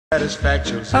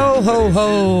Ho, ho,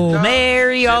 ho.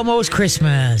 Merry almost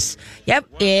Christmas. Yep,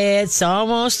 it's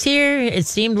almost here. It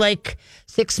seemed like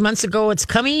 6 months ago it's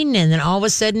coming, and then all of a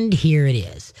sudden, here it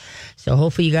is. So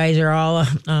hopefully you guys are all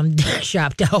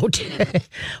shopped out.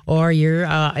 Or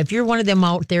if you're one of them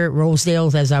out there at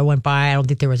Rosedale's as I went by, I don't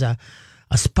think there was a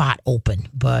spot open.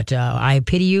 But I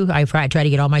pity you. I try to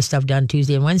get all my stuff done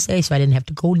Tuesday and Wednesday, so I didn't have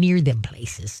to go near them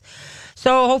places.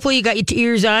 So hopefully you got your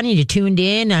ears on and you tuned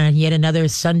in on yet another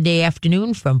Sunday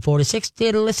afternoon from 4 to 6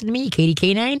 to listen to me, Katie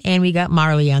K9, and we got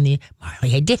Marley on the...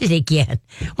 Marley, I did it again.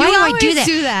 Why do I do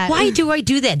that? Why do I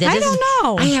do that? I don't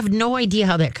know. I have no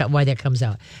idea why that comes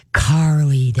out.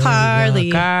 Carly.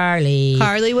 Carly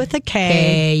with a K.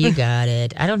 Hey, you got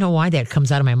it. I don't know why that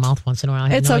comes out of my mouth once in a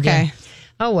while. It's no okay. Idea.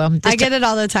 Oh, well. I get it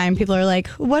all the time. People are like,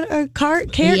 what are Carly,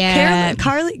 whoever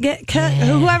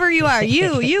you are,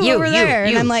 you over there.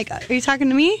 And I'm like, are you talking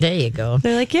to me? There you go.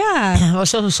 They're like, yeah. Well,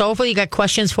 so hopefully you got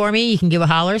questions for me. You can give a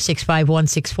holler,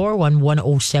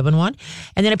 651-641-1071.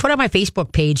 And then I put on my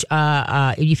Facebook page,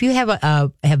 if you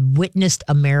have witnessed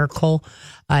a miracle,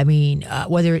 I mean,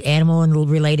 whether animal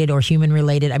related or human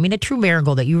related, I mean, a true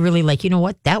miracle that you really like, you know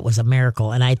what? That was a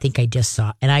miracle. And I think I just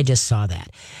saw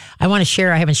that. I want to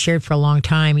share. I haven't shared for a long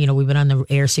time. You know, we've been on the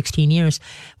air 16 years,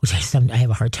 which I have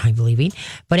a hard time believing.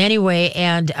 But anyway,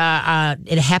 and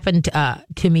it happened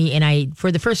to me. And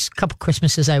for the first couple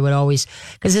Christmases, I would always,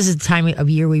 because this is the time of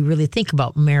year we really think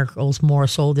about miracles more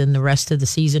so than the rest of the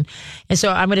season. And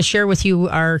so I'm going to share with you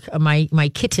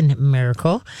my kitten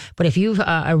miracle. But if you've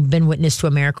been witness to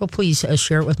a miracle, please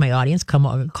share it with my audience.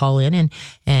 Call in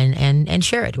and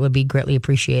share it. It would be greatly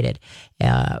appreciated.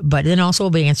 But then also we'll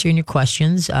be answering your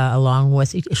questions along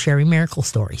with sharing miracle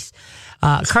stories.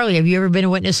 Carly, have you ever been a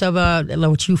witness of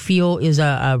what you feel is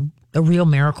a real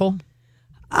miracle?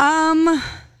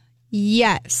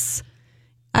 Yes.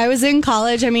 I was in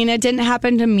college. I mean, it didn't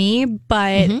happen to me,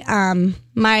 but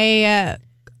my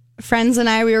friends and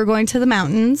I, we were going to the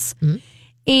mountains,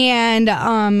 and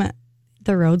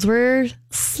the roads were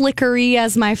slickery,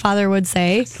 as my father would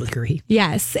say. Slickery.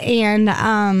 Yes.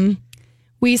 And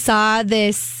we saw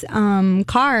this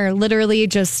car literally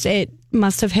it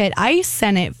must have hit ice,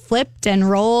 and it flipped and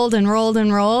rolled and rolled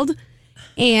and rolled.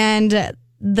 And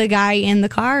the guy in the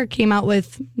car came out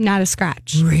with not a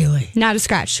scratch. Really? Not a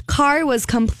scratch. Car was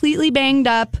completely banged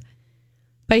up,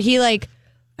 but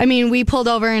we pulled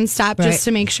over and stopped just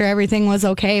to make sure everything was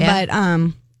okay. Yeah. But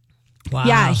wow.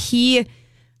 Yeah, he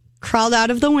crawled out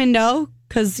of the window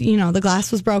because, the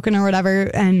glass was broken or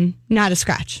whatever, and not a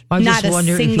scratch. I just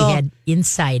wonder if he had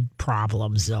inside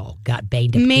problems, though. Got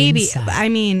banged up maybe. Inside. I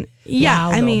mean, yeah.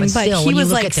 Wow, but he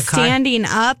was standing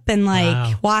up and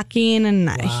walking, and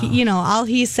all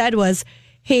he said was,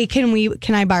 "Hey,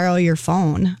 can I borrow your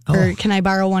phone? Or can I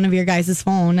borrow one of your guys'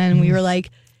 phone?" And we were like,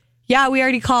 "Yeah, we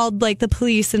already called the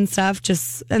police and stuff,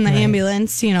 and the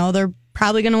ambulance. They're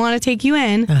probably going to want to take you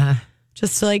in."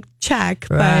 Just to check.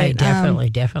 Right,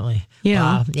 but, definitely.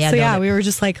 Wow. Yeah, we were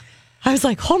just I was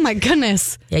like, oh my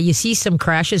goodness. Yeah, you see some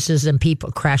crashes and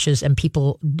people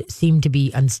seem to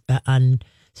be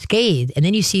unscathed. And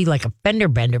then you see a fender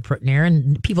bender put in there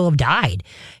and people have died.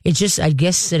 It's just, I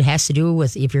guess it has to do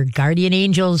with if your guardian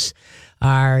angels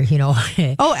are,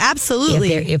 Oh,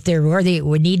 absolutely. If they're where they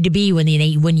would need to be when you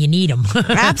need them.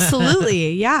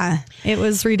 Absolutely. Yeah. It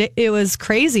was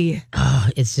crazy. Oh,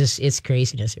 it's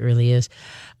craziness. It really is.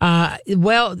 A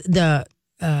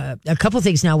couple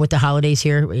things now with the holidays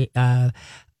here.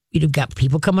 You've got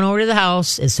people coming over to the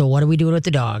house, and so what are we doing with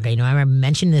the dog? I know I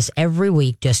mention this every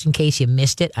week just in case you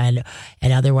missed it, and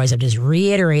otherwise I'm just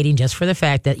reiterating just for the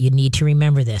fact that you need to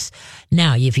remember this.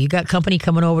 Now, if you got company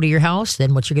coming over to your house,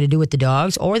 then what you're going to do with the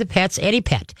dogs or the pets, any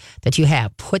pet that you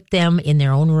have, put them in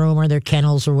their own room or their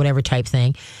kennels or whatever type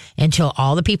thing until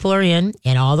all the people are in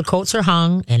and all the coats are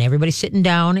hung and everybody's sitting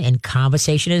down and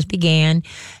conversation has began,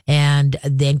 and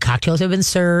then cocktails have been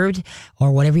served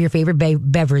or whatever your favorite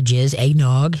beverage is,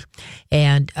 eggnog.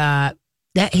 And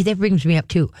that brings me up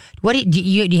too. What have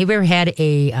you ever had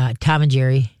a Tom and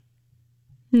Jerry?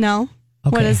 No. Okay.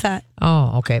 What is that?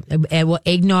 Oh, okay. Well,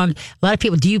 eggnog. A lot of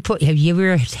people. Have you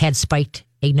ever had spiked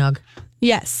eggnog?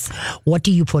 Yes. What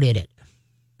do you put in it?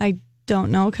 I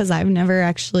don't know because I've never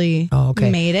actually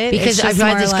made it. Because I've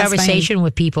had this conversation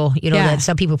with people, that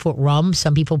some people put rum,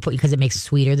 some people put because it makes it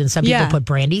sweeter, then some people put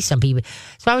brandy, some people.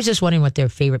 So I was just wondering what their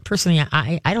favorite. Personally,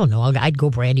 I don't know. I'd go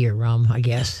brandy or rum, I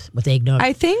guess, with eggnog.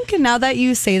 I think now that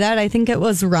you say that, I think it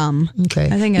was rum. Okay,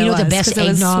 I think the best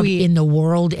eggnog in the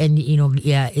world, and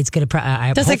it's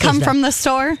gonna. Does it come from the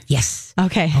store? Yes.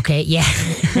 Okay, yeah.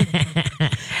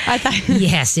 I thought.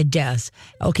 Yes, it does.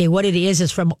 Okay, what it is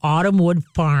from Autumnwood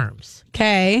Farms.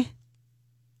 Okay.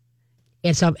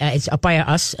 It's up by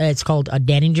us. It's called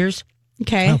Daninger's.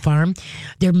 Okay. Farm.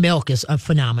 Their milk is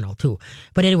phenomenal too.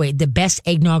 But anyway, the best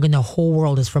eggnog in the whole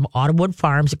world is from Autumnwood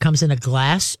Farms. It comes in a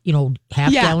glass,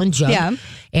 half-gallon jug. Yeah.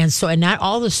 And not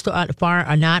all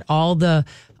the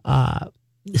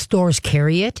stores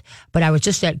carry it. But I was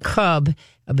just at Cub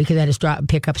because I just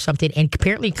pick up something, and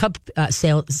apparently Cub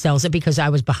sells it because I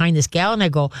was behind this gal and I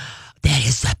go, that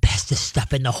is the bestest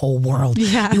stuff in the whole world.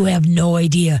 Yeah. You have no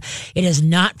idea. It is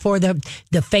not for the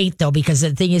faint, though, because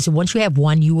the thing is, once you have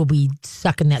one, you will be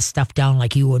sucking that stuff down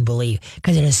like you wouldn't believe,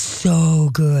 because it is so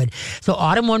good. So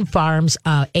Autumnwood Farms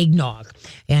eggnog.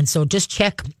 And so just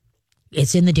check.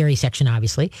 It's in the dairy section,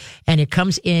 obviously, and it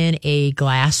comes in a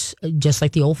glass, just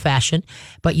like the old fashioned.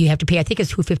 But you have to pay, I think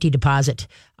it's $250 deposit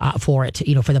for it,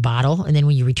 for the bottle, and then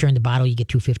when you return the bottle, you get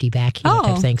 $250 back. Type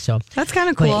of thing. So that's kind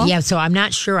of cool. But, yeah, so I'm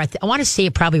not sure. I want to say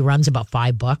it probably runs about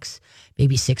 $5,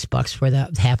 maybe $6 for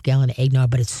the half-gallon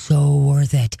eggnog, but it's so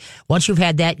worth it. Once you've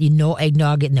had that,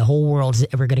 eggnog in the whole world is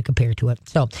ever going to compare to it.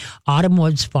 So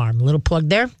Autumnwood's Farm, little plug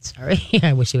there. Sorry,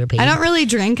 I wish they were paying. I don't really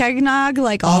drink eggnog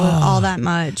all that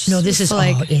much. No, this is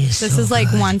like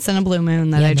once in a blue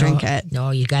moon that I drink it. No,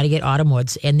 you got to get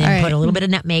Autumnwood's, and then put a little bit of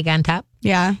nutmeg on top.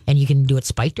 Yeah, and you can do it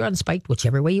spiked or unspiked,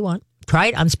 whichever way you want. Try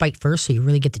it unspiked first, so you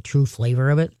really get the true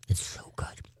flavor of it. It's so good.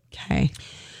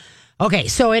 Okay,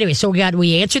 so anyway,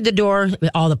 we answered the door.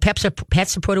 All the pets are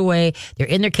put away. They're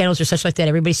in their kennels or such like that.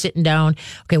 Everybody's sitting down.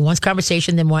 Okay, once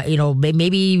conversation, then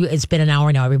maybe it's been an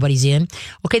hour now. Everybody's in.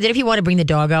 Okay, then if you want to bring the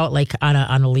dog out like on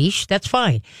a leash, that's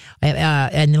fine,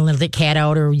 and then let the cat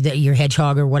out or your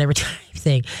hedgehog or whatever type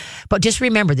thing. But just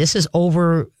remember, this is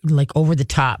over the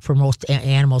top for most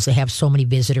animals. They have so many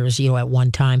visitors, at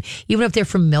one time. Even if they're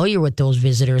familiar with those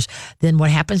visitors, then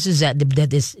what happens is that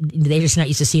they're just not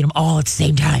used to seeing them all at the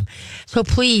same time. So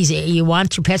please, you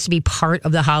want your pets to be part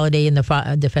of the holiday and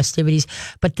the festivities,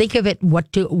 but think of it. What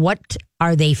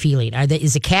are they feeling?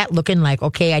 Is the cat looking like,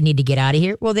 okay, I need to get out of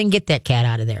here? Well, then get that cat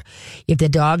out of there. If the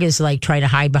dog is like trying to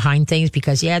hide behind things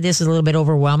because, this is a little bit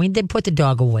overwhelming, then put the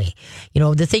dog away.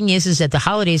 The thing is that the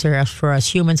holidays are for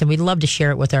us humans, and we'd love to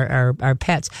share it with our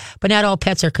pets, but not all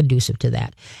pets are conducive to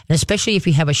that. And especially if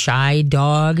you have a shy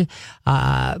dog,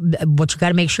 what you got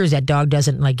to make sure is that dog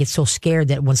doesn't get so scared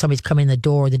that when somebody's coming in the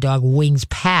door, the dog wings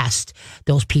past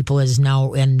those people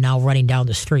and now running down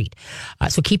the street.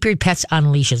 So keep your pets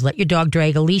on leashes. Let your dog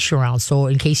drag a leash around, so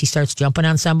in case he starts jumping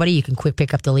on somebody, you can quick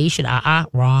pick up the leash and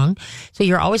wrong. So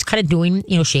you're always kind of doing,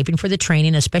 shaping for the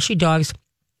training, especially dogs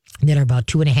that are about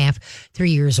 2.5, 3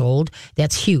 years old.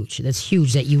 That's huge. That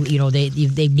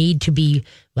they need to be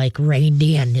like reined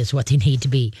in is what they need to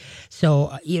be.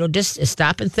 So, just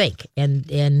stop and think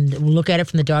and look at it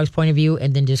from the dog's point of view,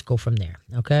 and then just go from there.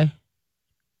 Okay.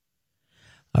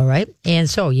 All right. And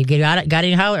so you got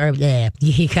any holler?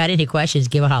 You got any questions?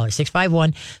 Give a holler.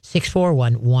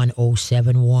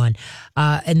 651-641-1071.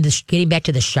 And getting back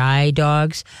to the shy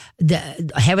dogs,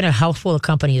 having a house full of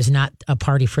company is not a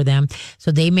party for them.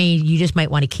 So you just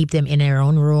might want to keep them in their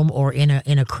own room or in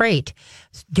a crate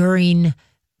during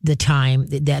the time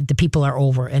that the people are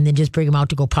over, and then just bring them out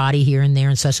to go potty here and there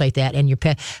and such like that. And your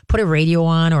pet, put a radio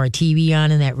on or a TV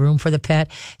on in that room for the pet,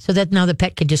 so that now the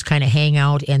pet can just kind of hang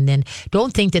out. And then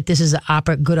don't think that this is a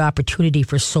good opportunity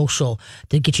for to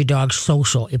get your dog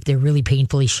social if they're really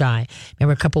painfully shy.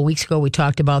 Remember a couple of weeks ago we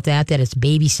talked about that it's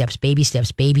baby steps,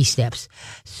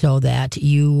 so that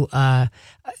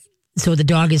so the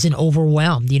dog isn't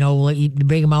overwhelmed. You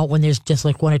bring them out when there's just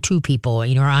like one or two people,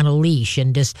 or on a leash,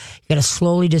 and just you got to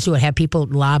slowly just do it. Have people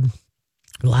lob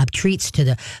treats to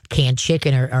the canned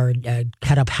chicken or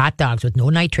cut up hot dogs with no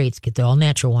nitrates, get the all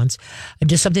natural ones,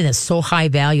 and just something that's so high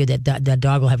value that that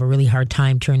dog will have a really hard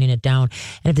time turning it down.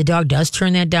 And if the dog does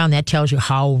turn that down, that tells you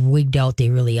how wigged out they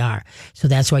really are. So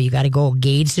that's why you got to go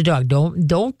gauge the dog.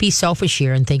 Don't be selfish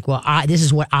here and think, well, this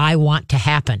is what I want to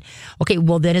happen. Okay,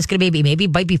 well then it's going to be maybe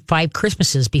it might be 5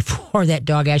 Christmases before that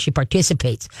dog actually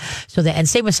participates. So and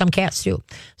same with some cats too.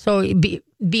 So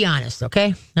be honest,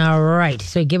 okay? All right.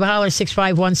 So give a holler,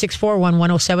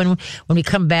 651-641-1071. When we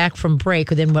come back from break,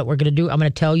 then what we're going to do, I'm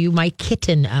going to tell you my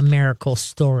kitten miracle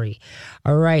story.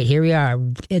 All right, here we are.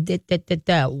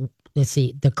 Let's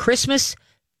see. The Christmas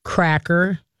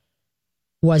cracker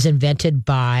was invented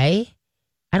by,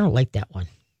 I don't like that one.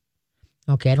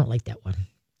 Okay, I don't like that one.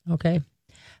 Okay.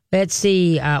 Let's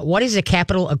see. What is the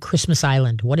capital of Christmas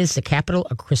Island?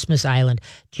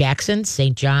 Jackson,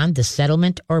 St. John, The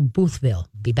Settlement, or Boothville?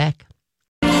 Be back.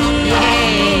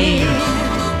 Yay!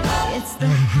 It's the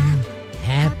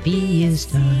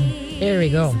happiest time. There we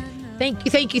go. Thank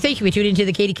you for tuning into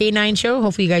the KDK9 show.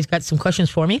 Hopefully you guys got some questions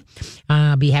for me.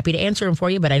 I'll be happy to answer them for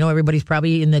you, but I know everybody's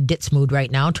probably in the ditz mood right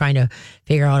now, trying to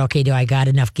figure out, okay, do I got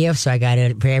enough gifts? So I got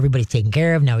it for everybody's taken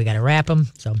care of. Now we got to wrap them.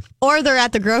 So, or they're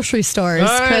at the grocery stores.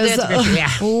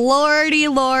 Lordy,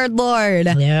 Lord.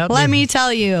 Yep, Let me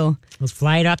tell you. Let's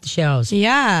fly it off the shelves.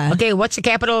 Yeah. Okay, what's the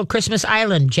capital of Christmas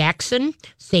Island? Jackson,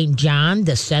 St. John,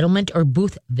 the settlement, or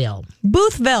Boothville?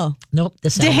 Boothville. Nope,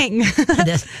 the settlement.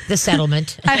 Dang. the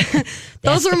settlement.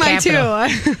 Those were my two.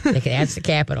 That's the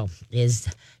capital. Is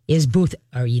Booth?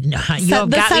 Or you got me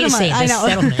to say the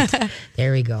settlement.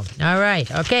 There we go. All right.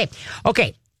 Okay.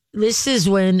 This is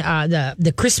when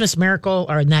the Christmas miracle,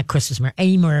 or not Christmas miracle,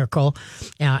 a miracle.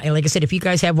 And like I said, if you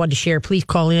guys have one to share, please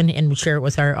call in and share it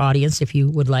with our audience if you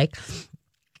would like.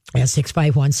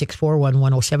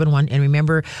 651-641-1071. And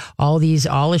remember, all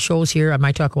the shows here on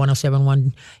My Talk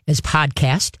 1071 is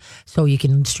podcast. So you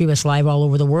can stream us live all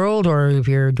over the world, or if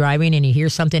you're driving and you hear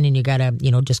something and you got to,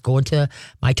 just go into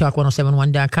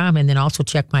mytalk1071.com and then also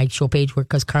check my show page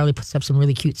because Carly puts up some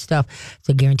really cute stuff. It's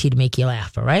guaranteed to make you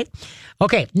laugh. All right.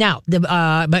 Okay. Now,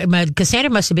 my Cassandra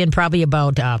must have been probably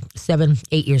about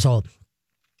 7-8 years old.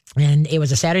 And it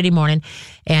was a Saturday morning,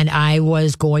 and I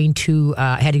was going to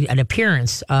had an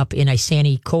appearance up in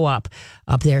Isani Co-op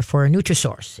up there for a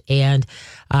Nutrisource, and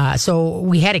so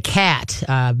we had a cat,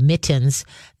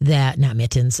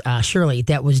 Shirley,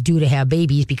 that was due to have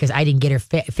babies because I didn't get her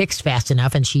fixed fast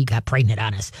enough, and she got pregnant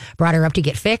on us. Brought her up to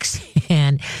get fixed,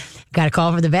 and got a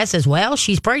call from the vet. Says, "Well,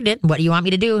 she's pregnant. What do you want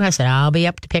me to do?" I said, "I'll be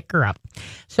up to pick her up."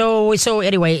 So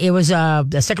anyway, it was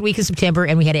the second week of September,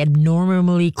 and we had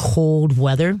abnormally cold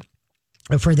weather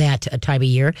for that time of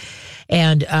year.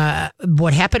 And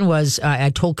what happened was I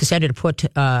told Cassandra to put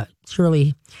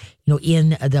Shirley, in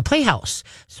the playhouse.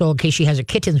 So in case she has her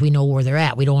kittens, we know where they're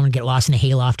at. We don't want to get lost in a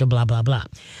hayloft and blah, blah, blah.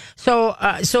 So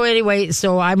anyway,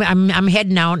 so I'm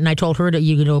heading out, and I told her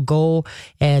to, go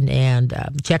and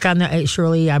check on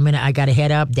Shirley. I got to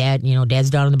head up. Dad's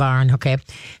down in the barn. Okay.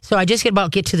 So I just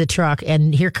get to the truck,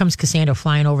 and here comes Cassandra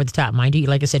flying over the top. Mind you,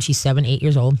 like I said, she's 7-8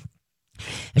 years old.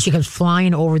 And she comes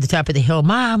flying over the top of the hill.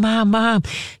 Mom.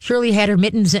 Shirley had her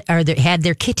mittens, or had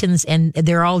their kittens, and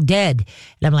they're all dead.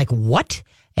 And I'm like, what?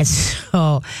 And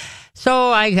so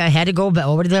I had to go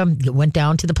over to went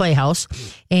down to the playhouse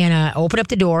and opened up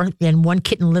the door, and one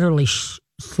kitten literally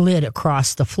slid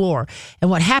across the floor. And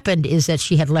what happened is that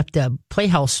she had left the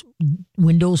playhouse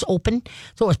windows open,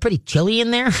 so it was pretty chilly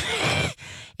in there.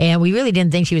 And we really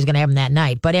didn't think she was going to have them that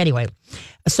night. But anyway,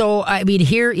 so,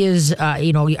 here is,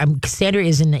 Cassandra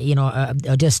is in,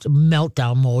 just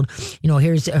meltdown mode.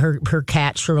 Here's her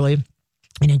cat, Shirley.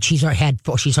 And then she's had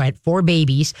 4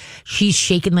 babies. She's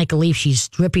shaking like a leaf. She's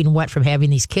dripping wet from having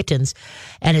these kittens.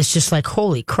 And it's just like,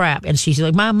 holy crap. And she's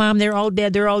like, Mom, they're all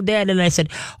dead. And I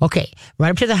said, okay, run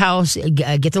up to the house,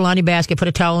 get the laundry basket, put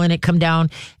a towel in it, come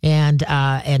down, and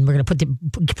we're going to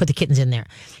put the kittens in there.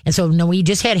 And so, we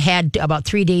just had about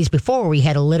 3 days before, we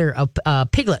had a litter of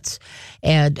piglets.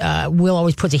 And Will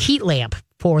always puts a heat lamp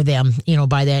for them,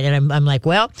 by that. And I'm like,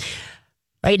 well,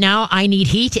 right now, I need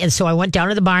heat, and so I went down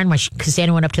to the barn.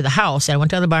 Cassandra went up to the house. I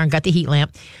went down to the barn, got the heat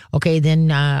lamp. Okay, then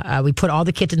we put all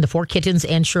the 4 kittens,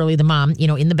 and Shirley, the mom,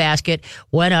 in the basket.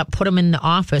 Went up, put them in my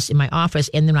office,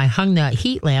 and then I hung the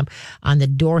heat lamp on the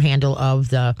door handle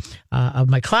of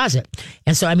my closet.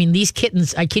 And so, these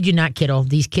kittens, I kid you not, kiddo,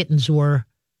 these kittens were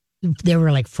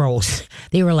like froze.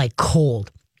 They were like cold.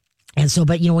 And so,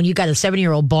 but when you got a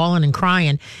 7-year-old bawling and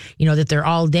crying, that they're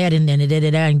all dead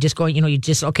and just going, you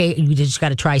just got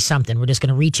to try something. We're just going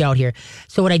to reach out here.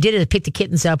 So what I did is I picked the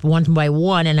kittens up one by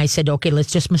one, and I said, okay, let's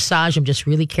just massage them just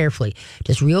really carefully,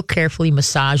 just real carefully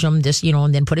massage them, just,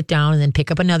 and then put it down and then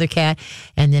pick up another cat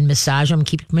and then massage them,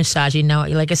 keep massaging. Now,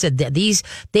 like I said,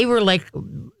 they were like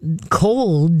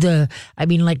cold,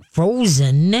 like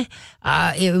frozen.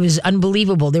 It was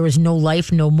unbelievable. There was no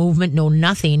life, no movement, no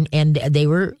nothing. And they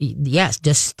were, yes,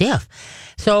 just stiff.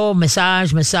 So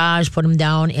massage, put them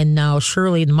down. And now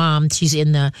Shirley, the mom, she's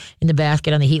in the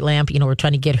basket on the heat lamp. We're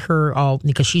trying to get her all,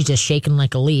 because she's just shaking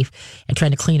like a leaf and trying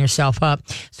to clean herself up.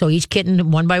 So each kitten,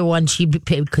 one by one,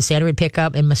 Cassandra would pick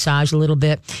up and massage a little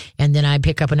bit. And then I'd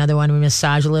pick up another one and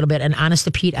massage a little bit. And honest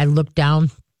to Pete, I looked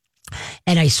down,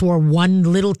 and I saw one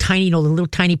little tiny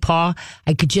paw.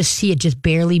 I could just see it just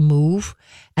barely move.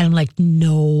 And I'm like,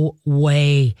 no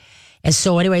way. And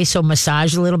so anyway,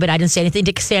 massage a little bit. I didn't say anything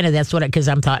to Cassandra. That's because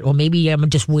I'm thought, well, maybe I'm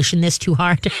just wishing this too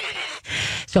hard.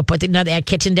 So I put that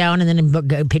kitten down, and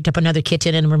then picked up another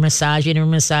kitten, and we're massaging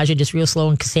just real slow.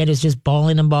 And Cassandra's just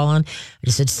bawling and bawling. I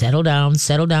just said, settle down.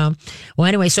 Well,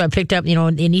 anyway, so I picked up,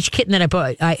 in each kitten that I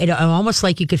put, I'm almost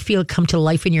like you could feel it come to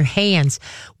life in your hands,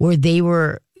 where they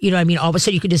were, you know what I mean? All of a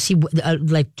sudden you could just see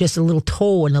like just a little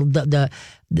toe and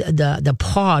the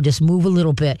paw just move a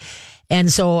little bit. And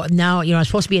so now, you know, I'm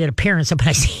supposed to be at an appearance, but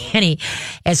I see any.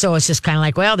 And so it's just kind of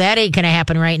like, well, that ain't going to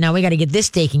happen right now. We got to get this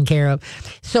taken care of.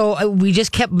 So we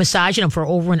just kept massaging them for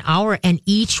over an hour. And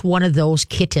each one of those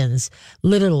kittens,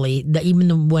 literally,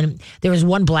 when there was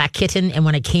one black kitten, and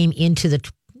when I came into the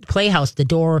playhouse, the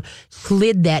door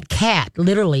slid that cat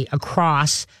literally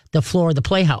across the floor of the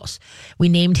playhouse. We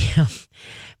named him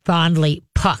fondly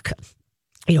Puck.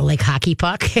 You know, like hockey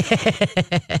puck.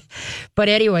 But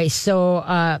anyway,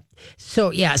 so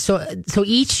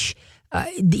each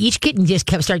kitten just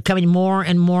started coming more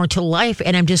and more to life,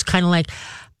 and I'm just kind of like,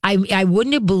 I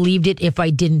wouldn't have believed it if I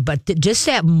didn't. But just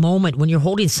that moment when you're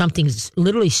holding something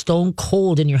literally stone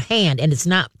cold in your hand, and it's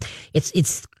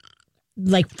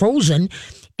like frozen.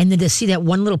 And then to see that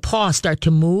one little paw start to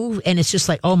move, and it's just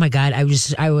like, oh my God, I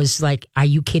was like, are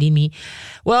you kidding me?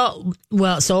 Well,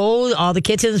 so all the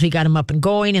kittens, we got them up and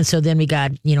going. And so then we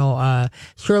got,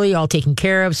 Shirley all taken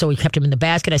care of. So we kept them in the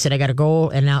basket. I said, I got to go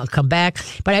and I'll come back.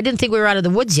 But I didn't think we were out of the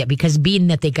woods yet, because being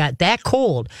that they got that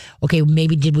cold, okay,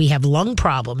 maybe did we have lung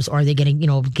problems, or are they going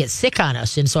to, get sick on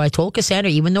us? And so I told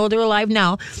Cassandra, even though they're alive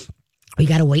now, we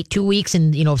got to wait 2 weeks.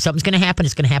 And, if something's going to happen,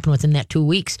 it's going to happen within that 2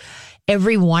 weeks.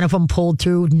 Every one of them pulled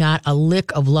through, not a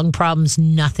lick of lung problems,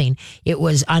 nothing. It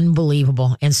was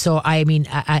unbelievable. And so, I mean,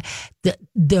 like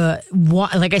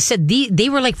I said, they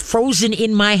were like frozen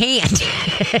in my hand.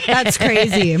 That's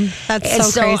crazy.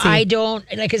 That's so crazy. I don't,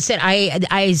 like I said,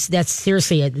 that's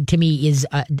seriously, to me, is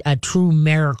a true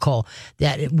miracle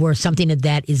where something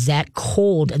that is that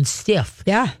cold and stiff.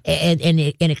 Yeah. And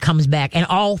it comes back. And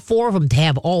all four of them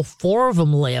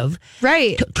live.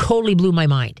 Right. Totally blew my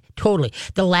mind. Totally.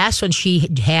 The last one she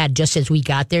had just as we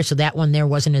got there, so that one there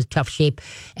wasn't as tough shape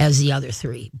as the other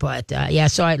three. But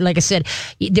so like I said,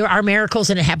 there are miracles,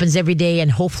 and it happens every day.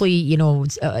 And hopefully,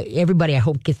 everybody, I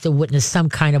hope, gets to witness some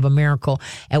kind of a miracle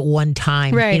at one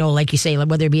time. Right. Like you say,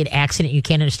 whether it be an accident, you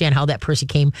can't understand how that person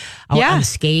came out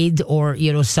unscathed, or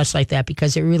such like that,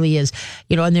 because it really is.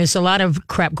 And there's a lot of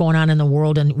crap going on in the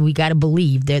world, and we got to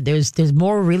believe that there's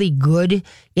more really good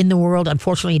in the world.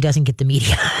 Unfortunately, it doesn't get the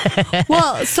media.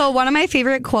 Well, so one of my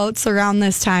favorite quotes around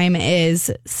this time is,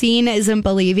 "Seeing isn't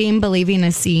believing, believing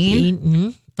is seeing." Mm-hmm.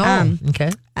 Oh,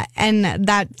 okay. And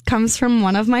that comes from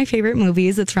one of my favorite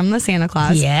movies. It's from the Santa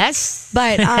Claus. Yes.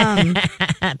 But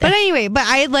anyway,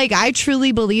 I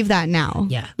truly believe that now.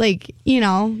 Yeah.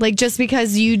 Just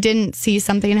because you didn't see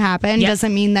something happen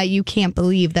doesn't mean that you can't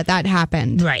believe that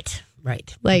happened. Right.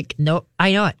 No,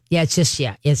 I know it. Yeah, it's just,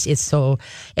 it's so,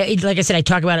 like I said, I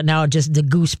talk about it now, just the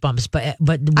goosebumps, but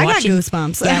watching, I got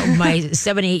goosebumps. Yeah, my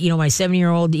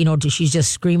 7-year-old, she's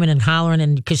just screaming and hollering,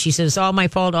 and because she says, all my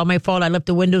fault, I left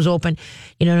the windows open,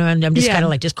 and I'm just kind of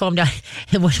like, just calm down.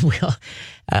 And when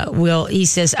Will, he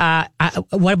says,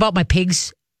 what about my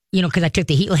pigs? Because I took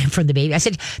the heat lamp from the baby. I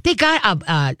said, they got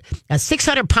a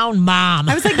 600-pound mom.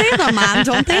 I was like, they have a mom,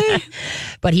 don't they?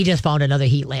 But he just found another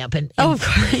heat lamp and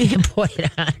put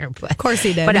it on her. But, of course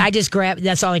he did. But I just grabbed,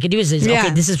 that's all I could do is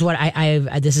okay, this is what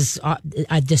I just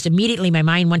immediately, my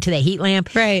mind went to that heat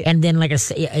lamp. Right. And then, like I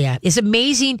say, it's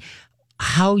amazing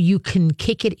how you can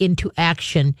kick it into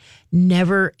action.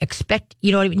 Never expect,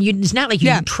 what I mean? It's not like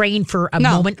you train for a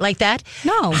moment like that.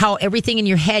 No. How everything in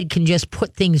your head can just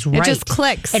put things right. It just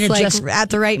clicks, and it just at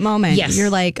the right moment. Yes. You're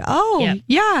like, oh,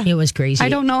 yeah. It was crazy. I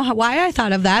don't know why I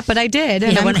thought of that, but I did,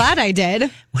 and I'm glad I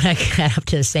did. When I got up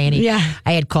to Sandy, I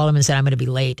had called him and said, I'm going to be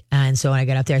late. And so when I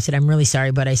got up there, I said, I'm really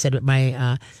sorry, but I said,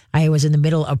 I was in the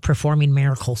middle of performing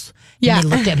miracles. Yeah. And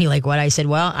they looked at me like, what? I said,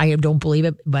 well, I don't believe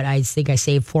it, but I think I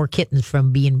saved 4 kittens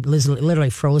from being literally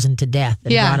frozen to death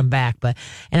and brought them back.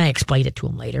 And I explained it to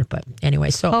him later. But anyway,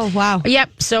 so. Oh, wow.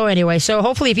 Yep. So anyway,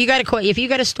 hopefully if you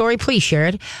got a story, please share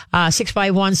it.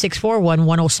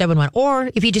 651-641-1071.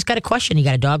 Or if you just got a question, you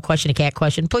got a dog question, a cat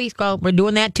question, please call. We're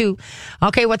doing that too.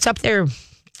 Okay. What's up there,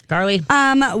 Carly?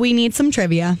 We need some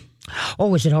trivia. Oh,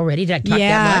 was it already? Did I talk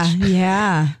that much?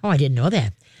 Yeah. Oh, I didn't know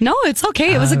that. No, it's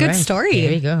okay. It was a good story.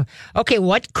 There you go. Okay,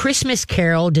 what Christmas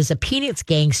carol does the Peanuts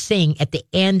gang sing at the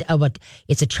end of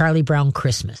It's a Charlie Brown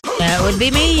Christmas? That would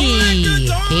be me,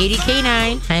 Katie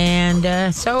K9.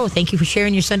 And so thank you for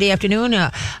sharing your Sunday afternoon.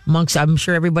 I'm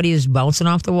sure everybody is bouncing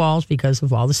off the walls because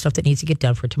of all the stuff that needs to get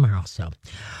done for tomorrow. So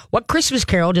what Christmas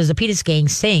carol does the Peanuts gang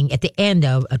sing at the end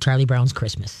of A Charlie Brown's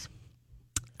Christmas?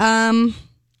 Oh,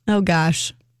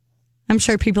 gosh. I'm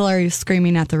sure people are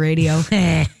screaming at the radio.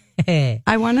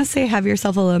 I want to say have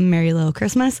yourself a merry little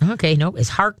Christmas. Okay, no, it's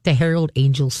Hark the Herald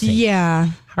Angels Sing. Yeah.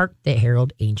 Hark the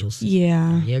Herald Angels Sing.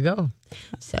 Yeah. There you go.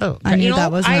 So I knew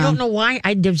that was I wrong. don't know why.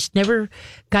 I just never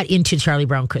got into Charlie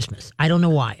Brown Christmas. I don't know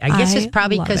why. I guess it's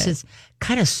probably love because it. it's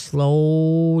kind of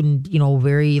slow and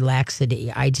very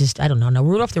laxity. I don't know. Now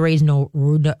Rudolph the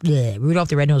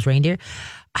Red-Nosed Reindeer.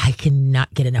 I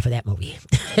cannot get enough of that movie.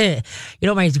 You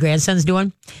know what my grandson's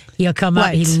doing? He'll come up.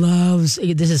 What? He loves.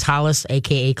 This is Hollis,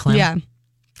 aka Clem. Yeah.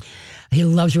 He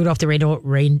loves Rudolph the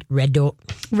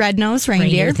Red-Nosed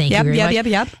Reindeer. Thank you very much.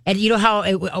 Yep. And you know how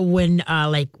when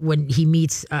he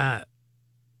meets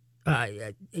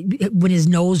when his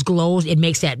nose glows, it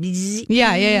makes that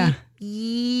Yeah.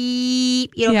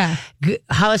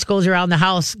 Hollis goes around the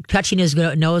house touching his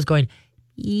nose, going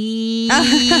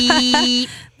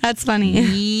That's funny.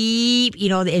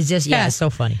 It's just it's so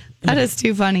funny. That is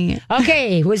too funny.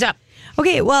 Okay, who's up?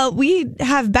 Okay, well, we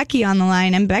have Becky on the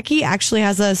line, and Becky actually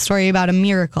has a story about a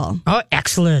miracle. Oh,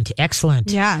 excellent.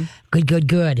 Yeah.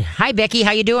 Good. Hi, Becky.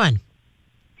 How you doing?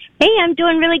 Hey, I'm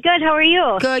doing really good. How are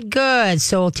you? Good.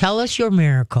 So tell us your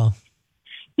miracle.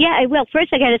 Yeah, I will.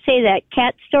 First, I got to say that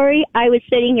cat story. I was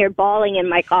sitting here bawling in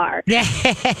my car.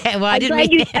 Well,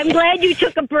 I'm glad you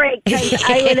took a break because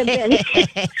I would have been.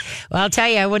 Well, I'll tell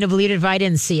you, I wouldn't have believed it if I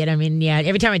didn't see it. I mean,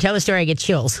 every time I tell the story, I get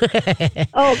chills.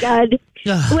 Oh God.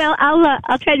 Well,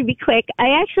 I'll try to be quick. I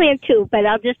actually have two, but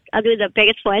I'll do the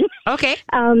biggest one. Okay.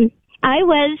 I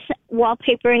was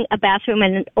wallpapering a bathroom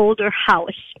in an older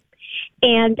house,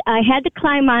 and I had to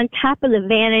climb on top of the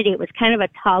vanity. It was kind of a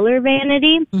taller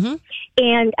vanity,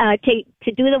 and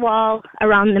to do the wall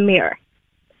around the mirror.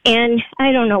 And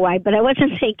I don't know why, but I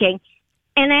wasn't thinking.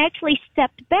 And I actually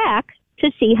stepped back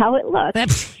to see how it looked,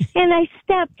 and I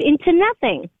stepped into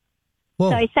nothing.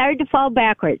 Whoa. So I started to fall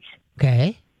backwards.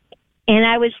 Okay. And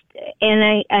I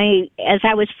as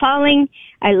I was falling,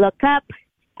 I look up.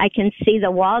 I can see the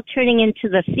wall turning into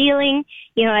the ceiling,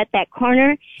 at that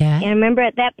corner. Yeah. And I remember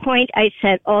at that point, I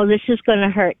said, oh, this is going to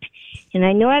hurt. And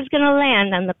I knew I was going to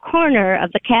land on the corner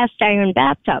of the cast iron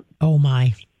bathtub. Oh,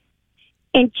 my.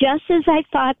 And just as I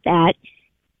thought that,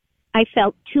 I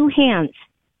felt two hands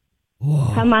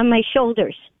come on my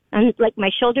shoulders, like my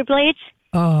shoulder blades.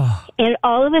 Oh. And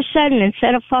all of a sudden,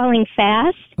 instead of falling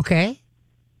fast, Okay.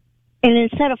 and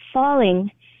instead of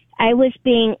falling, I was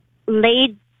being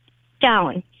laid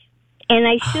down. And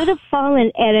I should have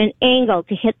fallen at an angle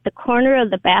to hit the corner of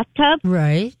the bathtub.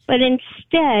 Right. But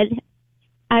instead,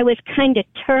 I was kind of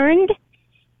turned.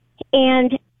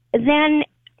 And then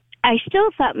I still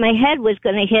thought my head was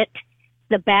going to hit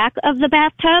the back of the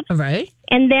bathtub. Right.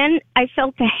 And then I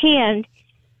felt a hand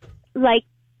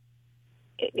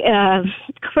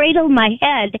cradle my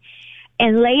head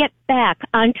and lay it back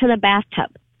onto the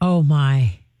bathtub. Oh,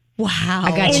 my. Wow.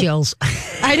 I got chills.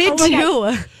 I did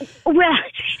too. Well,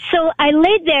 so I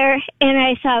laid there and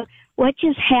I thought, what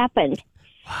just happened?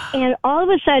 And all of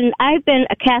a sudden, I've been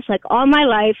a Catholic all my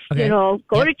life, Okay. go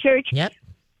to church. Yep.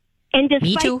 And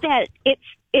Me too. despite that,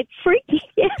 it freaked me.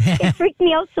 It freaked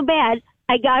me out so bad.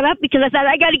 I got up because I thought,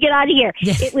 I got to get out of here.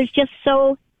 Yes. It was just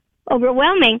so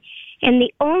overwhelming. And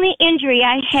the only injury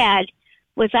I had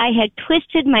was I had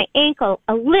twisted my ankle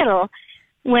a little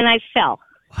when I fell.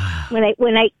 Wow.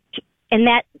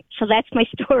 So that's my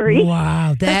story.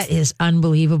 Wow. That is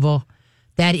unbelievable.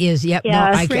 That is, yep.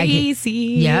 Yeah. No,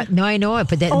 Crazy. I know it.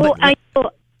 But that, Oh, but, I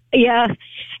know. Yeah.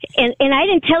 And I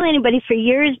didn't tell anybody for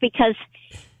years because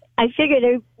I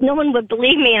figured no one would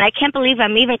believe me, and I can't believe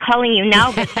I'm even calling you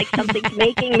now, but it's like something's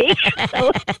making me.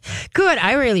 So. Good.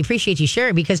 I really appreciate you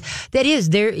sharing because that is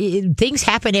things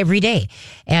happen every day,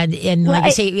 and like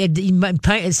I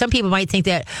say, some people might think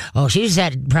that she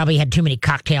just probably had too many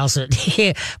cocktails,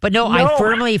 but no,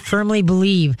 I firmly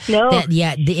believe that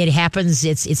it happens.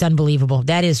 It's unbelievable.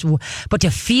 That is, but to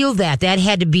feel that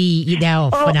had to be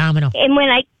phenomenal. And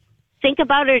when I think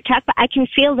about it or talk about, I can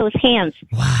feel those hands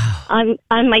on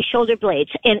my shoulder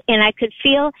blades, and I could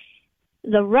feel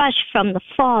the rush from the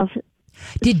fall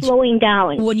slowing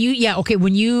down. When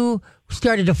you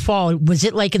started to fall, was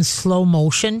it like in slow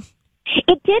motion?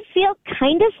 It did feel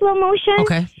kind of slow motion.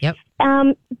 Okay. Yep.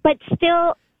 But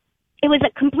still, it was a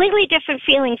completely different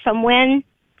feeling from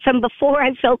before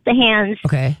I felt the hands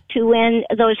to when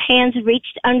those hands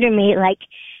reached under me, like,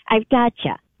 I've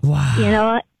gotcha.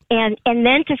 Wow. And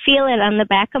then to feel it on the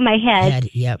back of my head,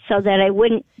 so that I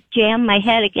wouldn't jam my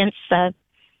head against the.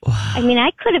 Wow. I mean,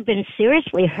 I could have been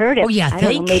seriously hurt. I don't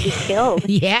know, maybe killed.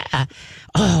 Yeah.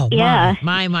 Oh, yeah.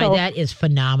 My. So, that is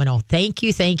phenomenal. Thank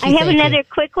you. I have another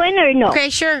quick one, or no? Okay,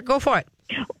 sure. Go for it.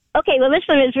 Okay, well, this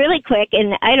one is really quick,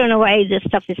 and I don't know why this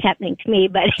stuff is happening to me,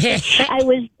 but I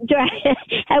was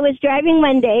driving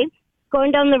one day,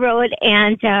 going down the road,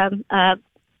 and a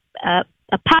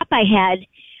pop I had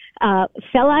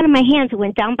fell out of my hands and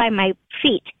went down by my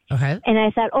feet. Okay. And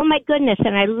I thought, oh my goodness.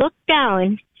 And I looked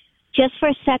down just for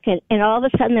a second, and all of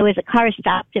a sudden there was a car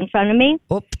stopped in front of me.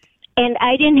 Oop. And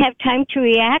I didn't have time to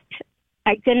react.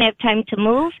 I didn't have time to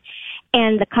move.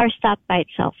 And the car stopped by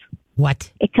itself.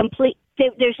 What?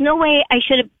 There's no way I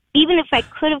should have, even if I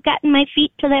could have gotten my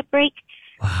feet to that brake,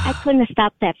 I couldn't have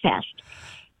stopped that fast.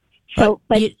 So,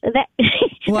 that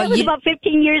was about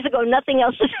 15 years ago. Nothing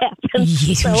else has happened.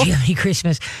 So. Merry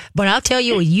Christmas. But I'll tell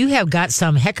you, you have got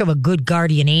some heck of a good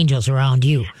guardian angels around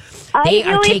you. They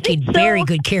are taking very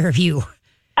good care of you.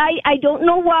 I don't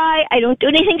know why. I don't do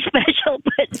anything special,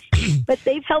 but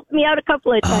they've helped me out a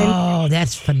couple of times. Oh,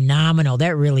 that's phenomenal.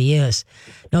 That really is.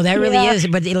 No, that really is.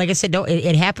 But like I said, no,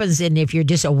 it happens, and if you're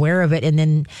just aware of it, and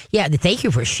then, thank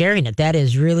you for sharing it. That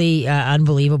is really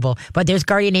unbelievable. But there's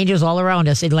guardian angels all around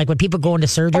us. And like when people go into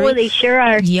surgery. Oh, they sure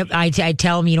are. Yep, I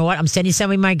tell them, you know what, I'm sending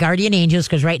some of my guardian angels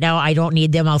because right now I don't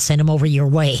need them. I'll send them over your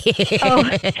way.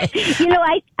 I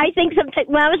think sometimes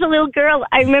when I was a little girl,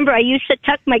 I remember I used to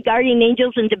tuck my guardian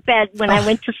angels into bed when I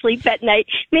went to sleep at night.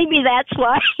 Maybe that's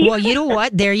why. Well, you know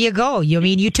what? There you go.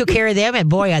 You took care of them, and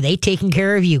boy, are they taking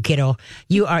care of you, kiddo.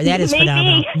 That is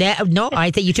phenomenal.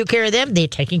 I think you took care of them. They're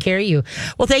taking care of you.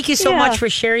 Well, thank you so much for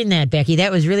sharing that, Becky.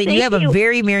 That was really, you have a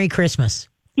very Merry Christmas.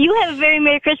 You have a very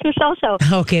Merry Christmas also.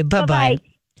 Okay, bye-bye.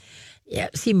 Yeah,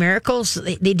 see, miracles,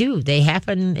 they do. They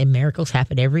happen, and miracles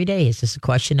happen every day. It's just a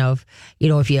question of,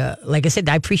 if you, like I said,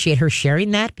 I appreciate her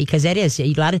sharing that because that is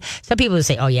some people would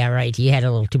say, oh, yeah, right, you had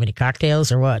a little too many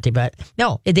cocktails or what. But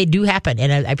no, they do happen,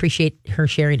 and I appreciate her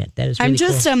sharing it. That is really I'm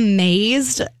just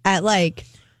amazed at,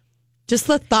 just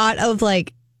the thought of,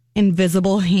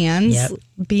 invisible hands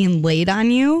being laid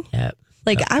on you. Yep.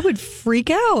 I would freak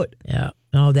out. Yeah.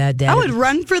 No, that I would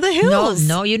run for the hills.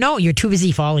 No, you're too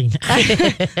busy falling.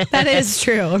 That is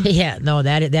true. Yeah, no,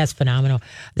 that's phenomenal.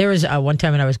 There was one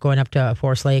time when I was going up to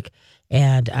Forest Lake,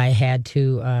 and I had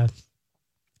to.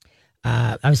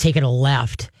 I was taking a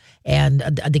left, and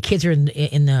the kids are in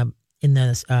the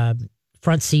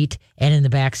front seat and in the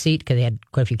back seat because they had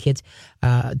quite a few kids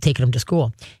taking them to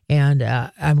school, and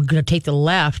I'm going to take the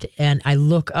left, and I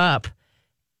look up,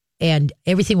 and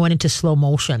everything went into slow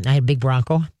motion. I had a big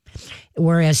Bronco.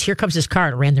 Whereas here comes this car,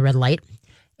 it ran the red light,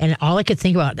 and all I could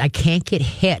think about, I can't get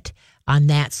hit on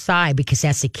that side because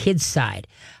that's the kid's side.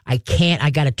 I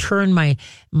got to turn my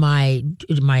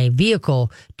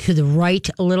vehicle to the right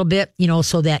a little bit,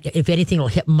 so that if anything, it'll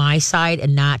hit my side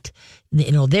and not,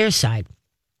 their side.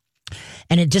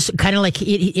 And it just kind of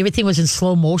everything was in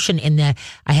slow motion, and that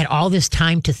I had all this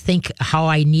time to think how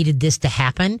I needed this to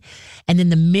happen. And then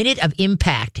the minute of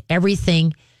impact,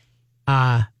 everything,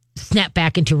 snap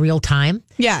back into real time.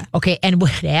 Yeah. Okay. And what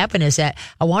happened is that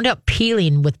I wound up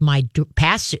peeling with my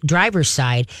driver's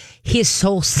side, his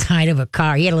whole side of a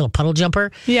car. He had a little puddle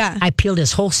jumper. Yeah. I peeled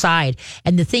his whole side.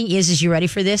 And the thing is you ready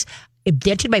for this? It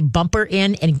dented my bumper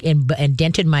in and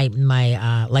dented my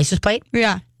license plate.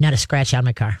 Yeah. Not a scratch on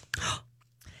my car.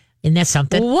 Isn't that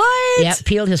something? What? Yeah.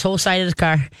 Peeled his whole side of the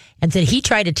car. And then he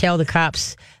tried to tell the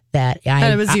cops that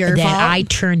it was your fault? I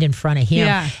turned in front of him.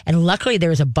 Yeah. And luckily there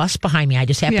was a bus behind me. I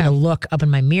just happened to look up in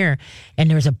my mirror, and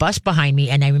there was a bus behind me,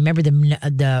 and I remember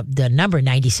the number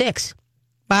 96.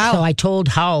 Wow. So I told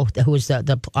Howe, who was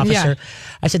the officer,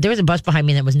 I said, there was a bus behind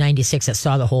me that was 96 that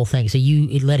saw the whole thing. So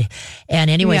you let it.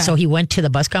 And anyway, so he went to the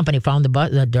bus company, found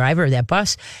the driver of that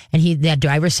bus. And that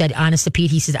driver said, honest to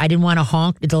Pete, he says, I didn't want to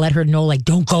honk to let her know,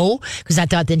 don't go. Because I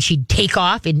thought then she'd take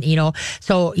off. And,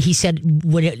 so he said,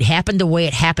 when it happened the way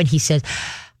it happened, he said,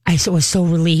 I was so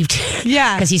relieved.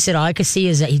 Yeah. Because he said, all I could see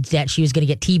is that she was going to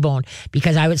get T-boned.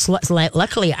 Because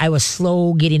luckily I was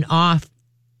slow getting off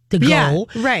to go,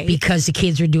 right? Because the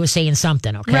kids were saying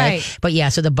something, okay? Right. But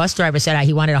so the bus driver said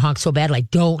he wanted to honk so bad,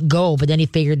 don't go. But then he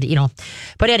figured,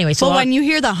 But anyway, so when you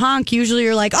hear the honk, usually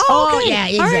you're like, okay, yeah,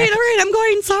 exactly. all right, I'm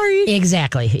going. Sorry.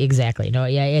 Exactly. No,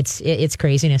 yeah, it's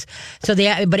craziness. So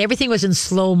but everything was in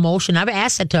slow motion. I've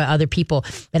asked that to other people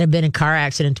that have been in car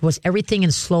accidents. Was everything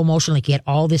in slow motion? Like you had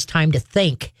all this time to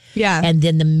think. Yeah. And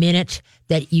then the minute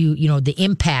that the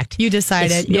impact, you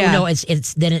decided,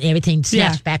 it's then everything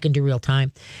snaps back into real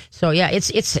time. So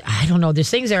it's I don't know. There's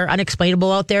things that are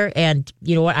unexplainable out there, and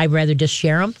you know what? I'd rather just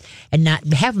share them and not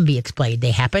have them be explained.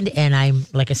 They happened, and I'm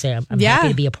like I say, I'm happy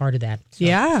to be a part of that. So.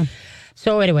 Yeah.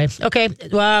 So anyway, okay,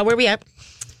 where are we at?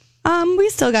 We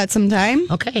still got some time.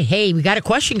 Okay. Hey, we got a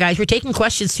question, guys. We're taking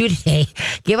questions too today.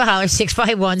 Give a holler,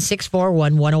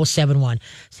 651-641-1071.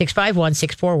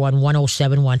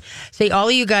 651-641-1071. Say, all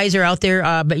of you guys are out there,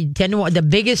 but you tend to want the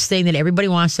biggest thing that everybody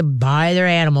wants to buy their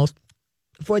animals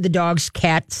for the dog's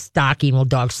cat stocking,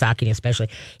 dog stocking especially,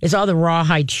 is all the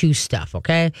rawhide chew stuff,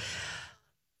 okay?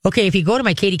 Okay, if you go to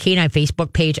my Katie K9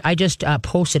 Facebook page, I just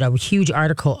posted a huge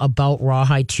article about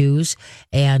Rawhide Chews,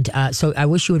 and so I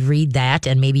wish you would read that,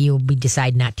 and maybe you'll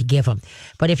decide not to give them.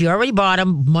 But if you already bought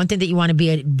them, one thing that you want to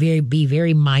be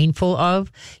very mindful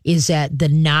of is that the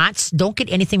knots, don't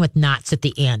get anything with knots at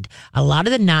the end. A lot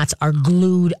of the knots are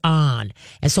glued on,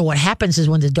 and so what happens is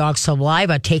when the dog's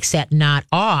saliva takes that knot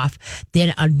off,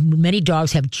 then many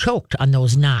dogs have choked on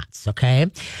those knots, okay?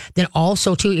 Then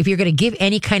also, too, if you're going to give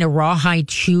any kind of Rawhide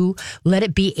Chew, let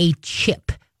it be a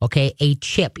chip, okay? A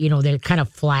chip. They're kind of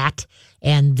flat,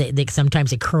 and they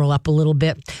sometimes they curl up a little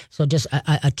bit. So just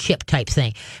a chip type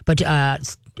thing. But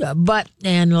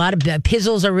and a lot of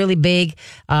pizzles are really big.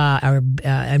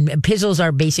 And pizzles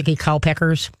are basically cow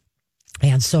peckers.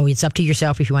 And so it's up to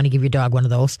yourself if you want to give your dog one of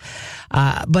those.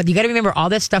 But you got to remember, all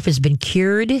that stuff has been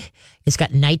cured. It's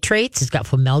got nitrates. It's got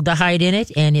formaldehyde in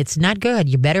it, and it's not good.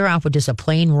 You're better off with just a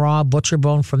plain raw butcher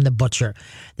bone from the butcher.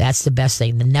 That's the best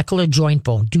thing. The knuckle or joint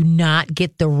bone. Do not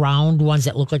get the round ones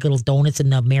that look like little donuts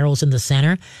and the marrow's in the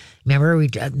center. Remember,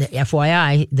 the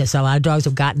FYI, there's a lot of dogs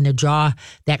have gotten their jaw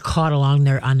that caught on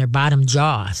their bottom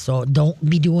jaw. So don't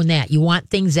be doing that. You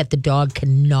want things that the dog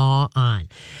can gnaw on.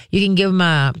 You can give him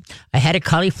a head of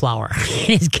cauliflower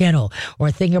in his kennel, or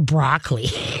a thing of broccoli,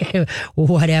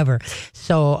 whatever.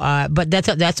 So, but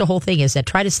that's the whole thing, is that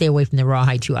try to stay away from the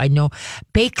Rawhide Chew. I know,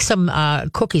 bake some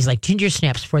cookies like ginger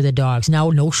snaps for the dogs.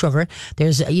 Now, no sugar.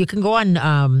 You can go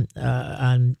on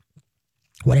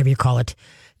whatever you call it.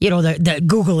 The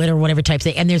Google it or whatever type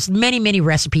thing. And there's many, many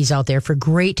recipes out there for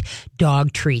great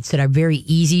dog treats that are very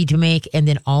easy to make, and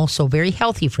then also very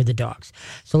healthy for the dogs.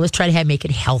 So let's try to make it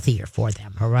healthier for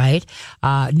them. All right.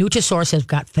 Nutrisource has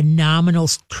got phenomenal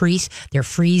treats. They're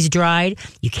freeze dried.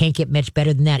 You can't get much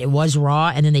better than that. It was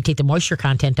raw, and then they take the moisture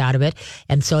content out of it.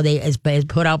 And so it's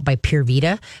put out by Pure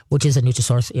Vita, which is a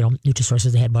Nutrisource. Nutrisource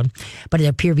is the head one. But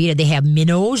at Pure Vita, they have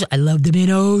minnows. I love the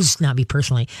minnows. Not me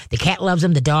personally. The cat loves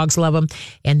them. The dogs love them.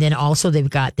 And then also they've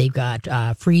got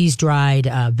freeze dried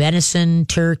venison,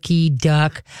 turkey,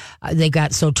 duck.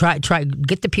 So try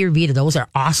get the Pure Vita. Those are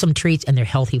awesome treats, and they're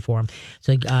healthy for them.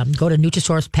 So go to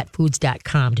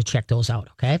NutrisourcePetFoods.com to check those out.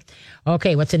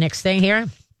 Okay. What's the next thing here?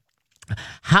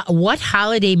 What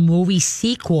holiday movie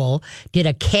sequel did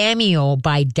a cameo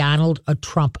by Donald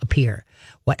Trump appear?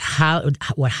 What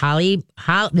holiday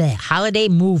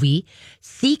movie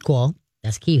sequel?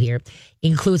 That's key here.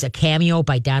 Includes a cameo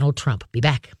by Donald Trump. Be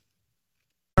back.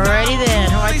 Alrighty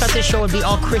then. I thought this show would be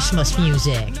all Christmas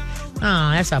music. Oh,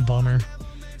 that's a bummer.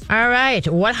 All right.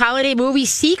 What holiday movie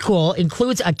sequel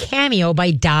includes a cameo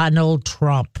by Donald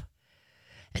Trump?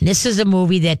 And this is a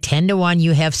movie that 10 to 1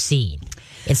 you have seen.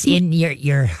 It's in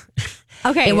your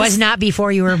Okay. It was not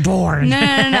before you were born.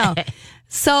 No.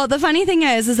 So the funny thing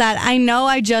is that I know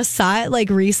I just saw it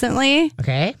recently.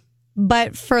 Okay.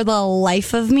 But for the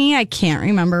life of me, I can't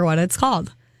remember what it's called.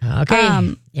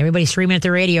 Okay. Everybody's screaming at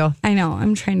the radio. I know.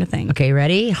 I'm trying to think. Okay,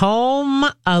 ready? Home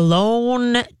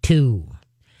Alone 2.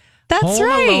 That's Home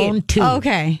right. Alone 2.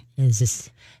 Okay.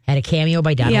 Had a cameo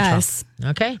by Donald yes.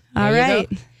 Trump. Okay. All right.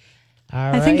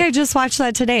 I think I just watched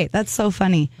that today. That's so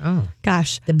funny. Oh.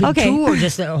 Gosh. The big two, or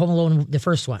just the Home Alone, the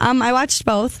first one? I watched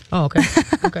both. Oh, okay.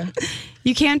 Okay.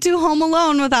 You can't do Home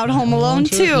Alone without Home Alone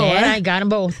 2. Yeah, I got them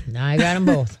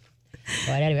both.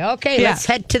 But anyway, okay, let's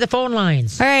head to the phone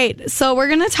lines. All right, so we're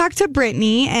going to talk to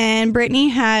Brittany, and Brittany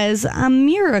has a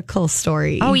miracle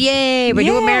story. Oh, yay. We're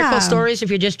doing miracle stories if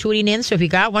you're just tuning in. So if you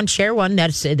got one, share one.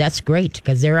 That's great,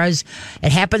 because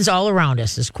it happens all around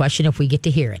us. It's a question if we get to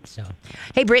hear it. So,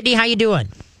 hey, Brittany, how you doing?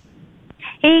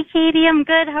 Hey, Katie, I'm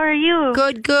good. How are you?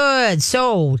 Good.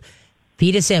 So,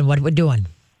 feed us in. What we're doing.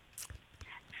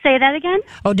 Say that again?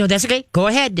 Oh, no, that's okay. Go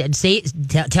ahead and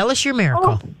tell us your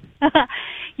miracle. Oh.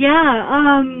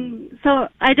 Yeah, so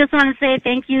I just want to say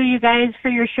thank you guys, for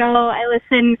your show. I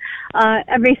listen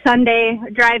every Sunday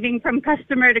driving from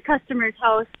customer to customer's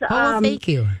house. Thank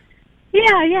you.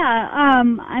 Yeah.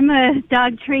 I'm a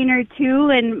dog trainer, too,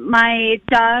 and my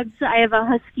dogs, I have a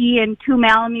Husky and 2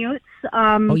 Malamutes.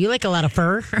 You like a lot of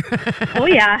fur? Oh,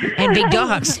 yeah. And big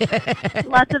dogs.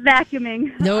 Lots of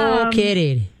vacuuming. No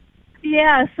kidding.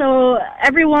 Yeah, so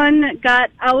everyone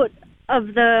got out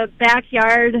of the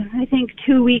backyard, I think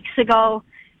 2 weeks ago,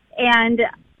 and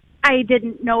I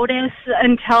didn't notice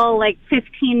until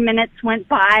 15 minutes went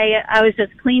by. I was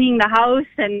just cleaning the house,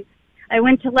 and I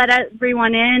went to let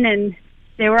everyone in, and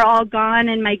they were all gone,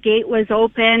 and my gate was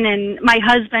open, and my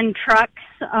husband trucks,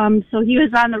 so he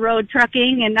was on the road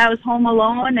trucking, and I was home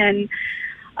alone and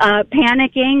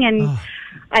panicking, and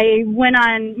I went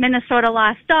on Minnesota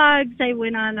Lost Dogs. I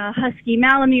went on a Husky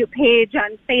Malamute page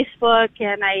on Facebook,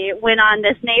 and I went on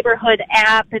this neighborhood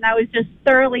app, and I was just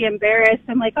thoroughly embarrassed.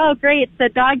 I'm like, oh, great, the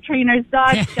dog trainer's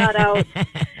dogs got out.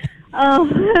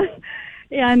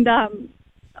 And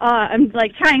I'm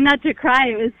like trying not to cry.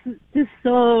 It was just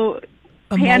so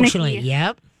emotionally. panicky.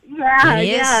 Yep. Yeah, it is.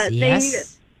 yeah.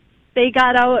 Yes. They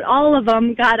got out, all of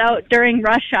them got out during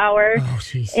rush hour,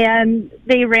 and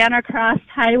they ran across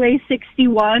Highway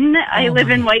 61. I live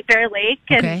in White Bear Lake,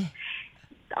 and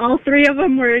all three of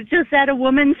them were just at a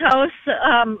woman's house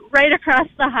right across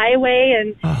the highway,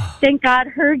 and thank God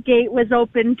her gate was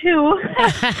open too,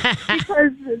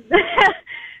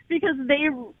 because they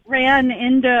ran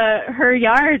into her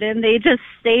yard, and they just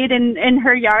stayed in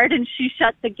her yard, and she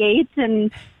shut the gate,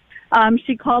 and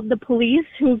she called the police,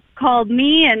 who called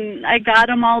me, and I got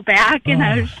them all back, and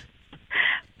I was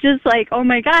just like, oh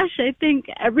my gosh, I think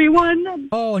everyone.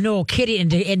 Oh, no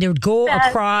kidding. And to go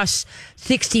across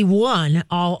 61,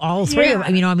 all three of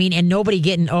them, you know what I mean? And nobody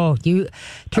getting, you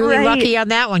truly lucky on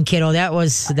that one, kiddo.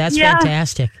 That's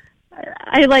fantastic.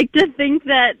 I like to think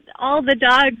that all the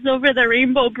dogs over the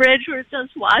Rainbow Bridge were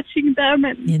just watching them,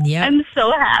 and I'm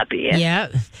so happy. Yeah.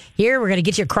 Here, we're going to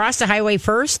get you across the highway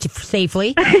first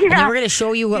safely, and then we're going to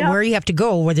show you where you have to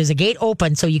go, where there's a gate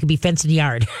open so you can be fenced in the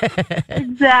yard.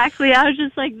 Exactly. I was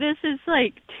just like, this is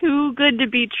like too good to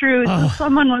be true. So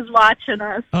someone was watching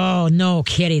us. Oh, no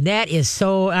kidding. That is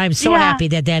I'm so happy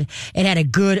that it had a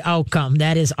good outcome.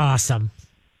 That is awesome.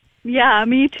 Yeah,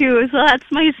 me too. So that's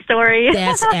my story.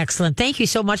 That's excellent. Thank you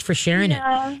so much for sharing it.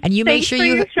 And you make sure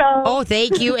your show. Oh,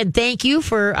 thank you, and thank you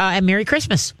for and Merry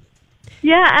Christmas.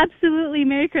 Yeah, absolutely.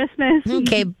 Merry Christmas.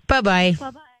 Okay, bye-bye.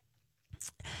 Bye-bye.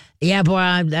 Yeah, boy,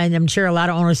 I'm sure a lot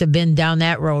of owners have been down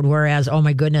that road, whereas, oh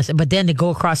my goodness. But then to go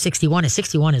across 61 is a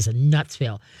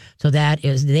nutsville. So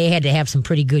they had to have some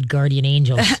pretty good guardian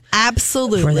angels.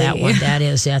 Absolutely. For that one.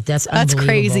 That's unbelievable.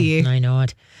 Crazy. I know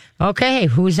it. Okay,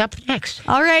 who's up next?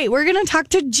 All right, we're going to talk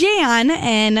to Jan,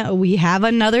 and we have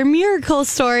another miracle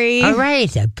story. All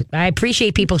right. I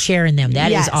appreciate people sharing them.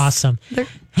 That is awesome.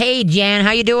 Hey, Jan,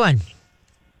 how you doing?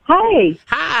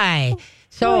 Hi.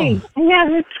 So, yeah,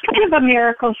 it's kind of a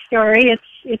miracle story.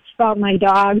 It's about my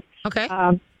dog. Okay.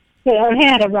 I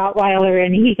had a Rottweiler,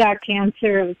 and he got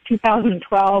cancer in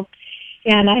 2012,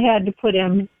 and I had to put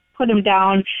him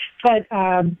down. But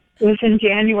it was in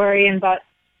January, and about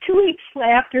 2 weeks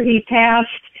after he passed,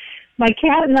 my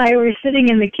cat and I were sitting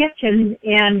in the kitchen,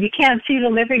 and you can't see the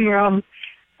living room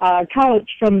couch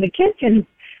from the kitchen,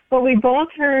 but we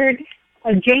both heard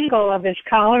a jingle of his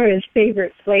collar. His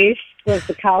favorite place was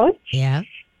the couch. Yeah.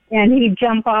 And he'd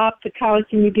jump off the couch,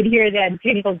 and you could hear that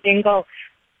jingle, jingle.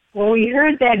 Well, we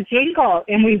heard that jingle,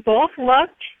 and we both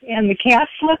looked, and the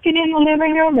cat's looking in the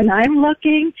living room, and I'm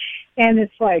looking, and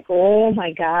it's like, oh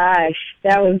my gosh,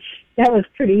 that was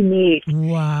pretty neat.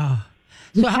 Wow.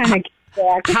 So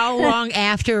how long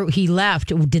after he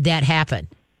left did that happen?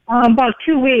 About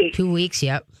 2 weeks. 2 weeks.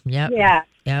 Yep. Yeah.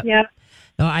 Yep.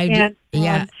 No,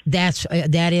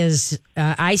 that is.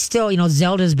 I still,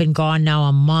 Zelda's been gone now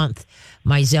a month.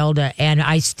 My Zelda, and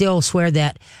I still swear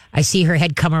that I see her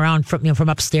head come around from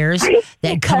upstairs,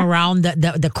 that come around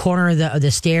the corner of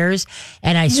the stairs,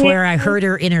 and I swear I heard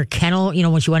her in her kennel,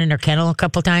 when she went in her kennel a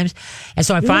couple of times, and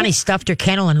so I finally stuffed her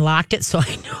kennel and locked it, so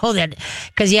I know that,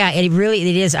 because it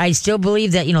is. I still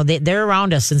believe that they're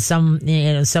around us in some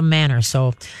manner,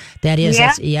 so that is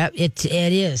it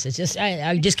is. It's just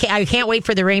I can't wait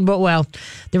for the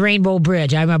Rainbow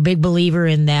Bridge. I'm a big believer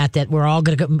in that we're all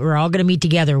gonna meet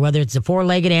together, whether it's the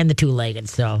four-legged and the two-legged.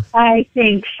 So I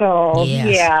think so.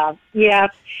 Yes. Yeah.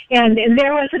 And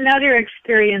there was another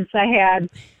experience I had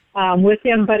with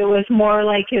him, but it was more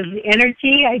like his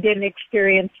energy. I didn't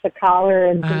experience the collar,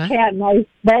 and the cat and I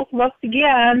both looked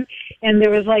again, and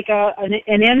there was like an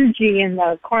energy in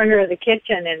the corner of the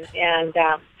kitchen, and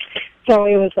so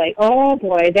it was like, oh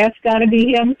boy, that's got to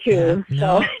be him too. Yeah,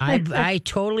 no, I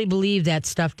totally believe that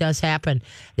stuff does happen.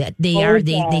 That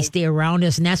they stay around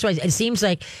us, and that's why it seems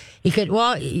like it could.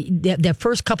 Well, the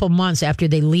first couple months after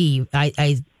they leave,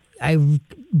 I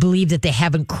believe that they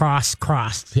haven't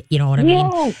crossed. You know what I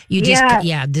mean? You just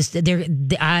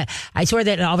I swear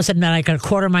that all of a sudden, like a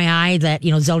quarter of my eye, that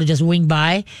Zelda just winged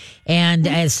by, and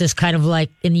it's just kind of like,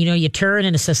 and you turn,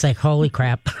 and it's just like, holy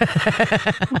crap.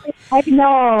 I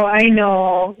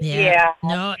know. Yeah.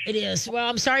 No, it is. Well,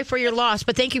 I'm sorry for your loss,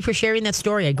 but thank you for sharing that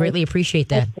story. I greatly appreciate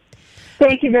that.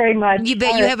 Thank you very much. You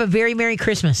bet. You have a very Merry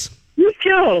Christmas. You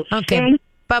too. Okay. Thanks.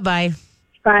 Bye-bye.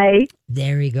 Bye.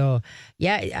 There we go.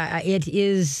 Yeah, it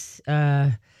is.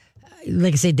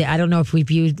 like I said, I don't know if we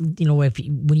viewed,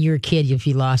 when you're a kid, if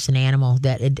you lost an animal,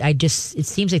 that it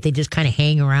seems like they just kind of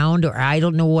hang around, or I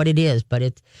don't know what it is, but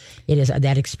it is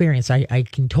that experience. I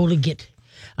can totally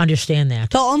understand that.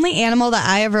 The only animal that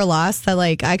I ever lost that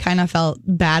like I kind of felt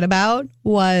bad about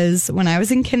was when I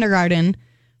was in kindergarten.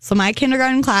 So my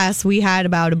kindergarten class, we had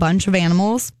about a bunch of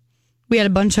animals. We had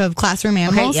a bunch of classroom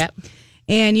animals. Okay, yep.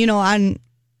 And, on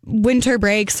winter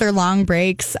breaks or long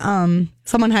breaks,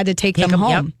 someone had to take them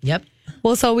home. Yep.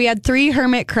 Well, so we had 3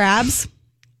 hermit crabs.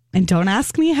 And don't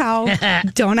ask me how.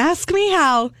 Don't ask me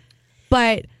how.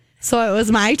 But so it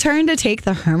was my turn to take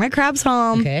the hermit crabs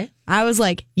home. Okay. I was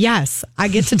like, yes, I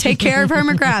get to take care of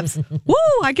hermit crabs. Woo!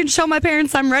 I can show my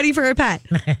parents I'm ready for a pet.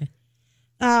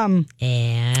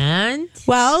 And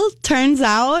well, turns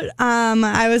out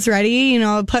I was ready,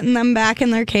 putting them back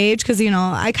in their cage because,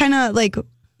 I kind of like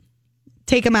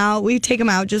take them out. We take them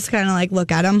out, just kind of like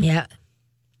look at them. Yeah.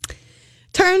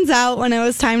 Turns out when it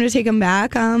was time to take them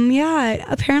back,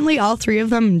 apparently all 3 of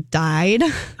them died.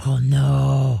 Oh,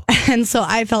 no. And so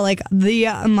I felt like the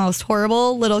most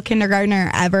horrible little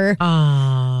kindergartner ever.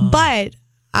 Oh. But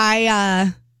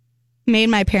I made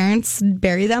my parents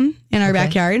bury them in our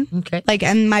backyard. Okay.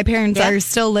 And my parents are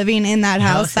still living in that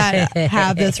house that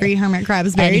have the 3 hermit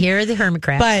crabs buried. And here are the hermit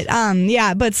crabs.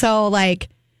 But so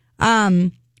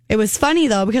it was funny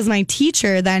though, because my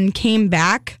teacher then came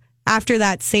back after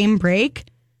that same break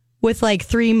with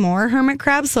 3 more hermit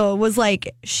crabs. So it was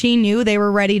like she knew they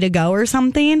were ready to go or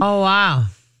something. Oh, wow.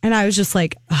 And I was just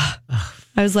like, ugh.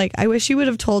 I was like, I wish you would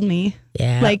have told me.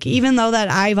 Yeah. Even though that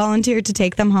I volunteered to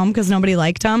take them home because nobody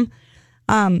liked them.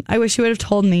 I wish you would have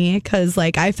told me because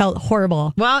I felt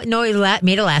horrible. Well, no, it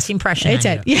made a lasting impression. It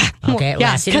did. Yeah. Okay.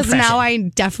 Yeah. Because now I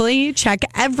definitely check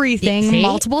everything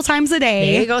multiple times a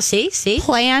day. There you go. See?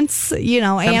 Plants,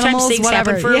 Sometimes animals, things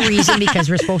whatever. happen for a reason because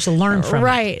we're supposed to learn from it.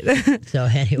 Right. So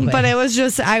anyway. But I was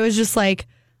just like,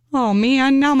 oh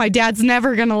man, now my dad's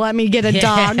never going to let me get a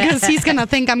dog because he's going to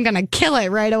think I'm going to kill it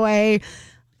right away.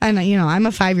 And, I'm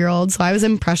a 5-year-old, so I was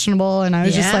impressionable. And I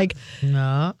was just like,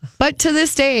 no. But to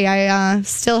this day, I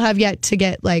still have yet to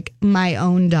get my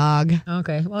own dog.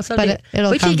 Okay. Well, so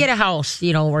it'll you get a house,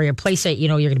 or a place that,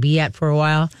 you're going to be at for a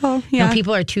while. Oh, yeah.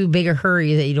 People are too big a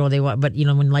hurry that, they want, but,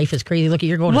 when life is crazy, look,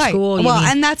 you're going to school.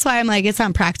 And that's why I'm like, it's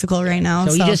not practical right now.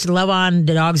 So you just love on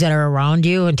the dogs that are around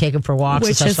you and take them for walks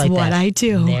and stuff like that. Which is what I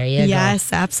do. There you go.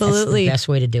 Yes, absolutely. That's the best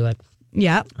way to do it.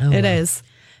 Yep, it is.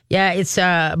 Yeah, it's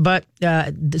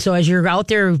so as you're out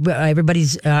there, everybody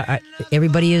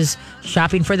is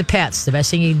shopping for the pets. The best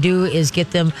thing you can do is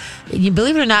get them. You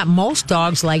believe it or not, most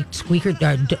dogs like squeaker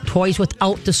toys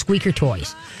without the squeaker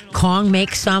toys. Kong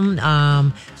makes some.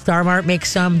 Star Mart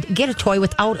makes some. Get a toy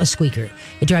without a squeaker.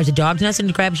 It drives the dogs nuts and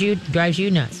it drives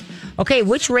you nuts. Okay,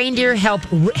 which reindeer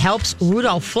helps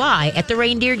Rudolph fly at the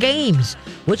reindeer games?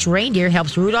 Which reindeer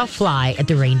helps Rudolph fly at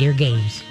the reindeer games?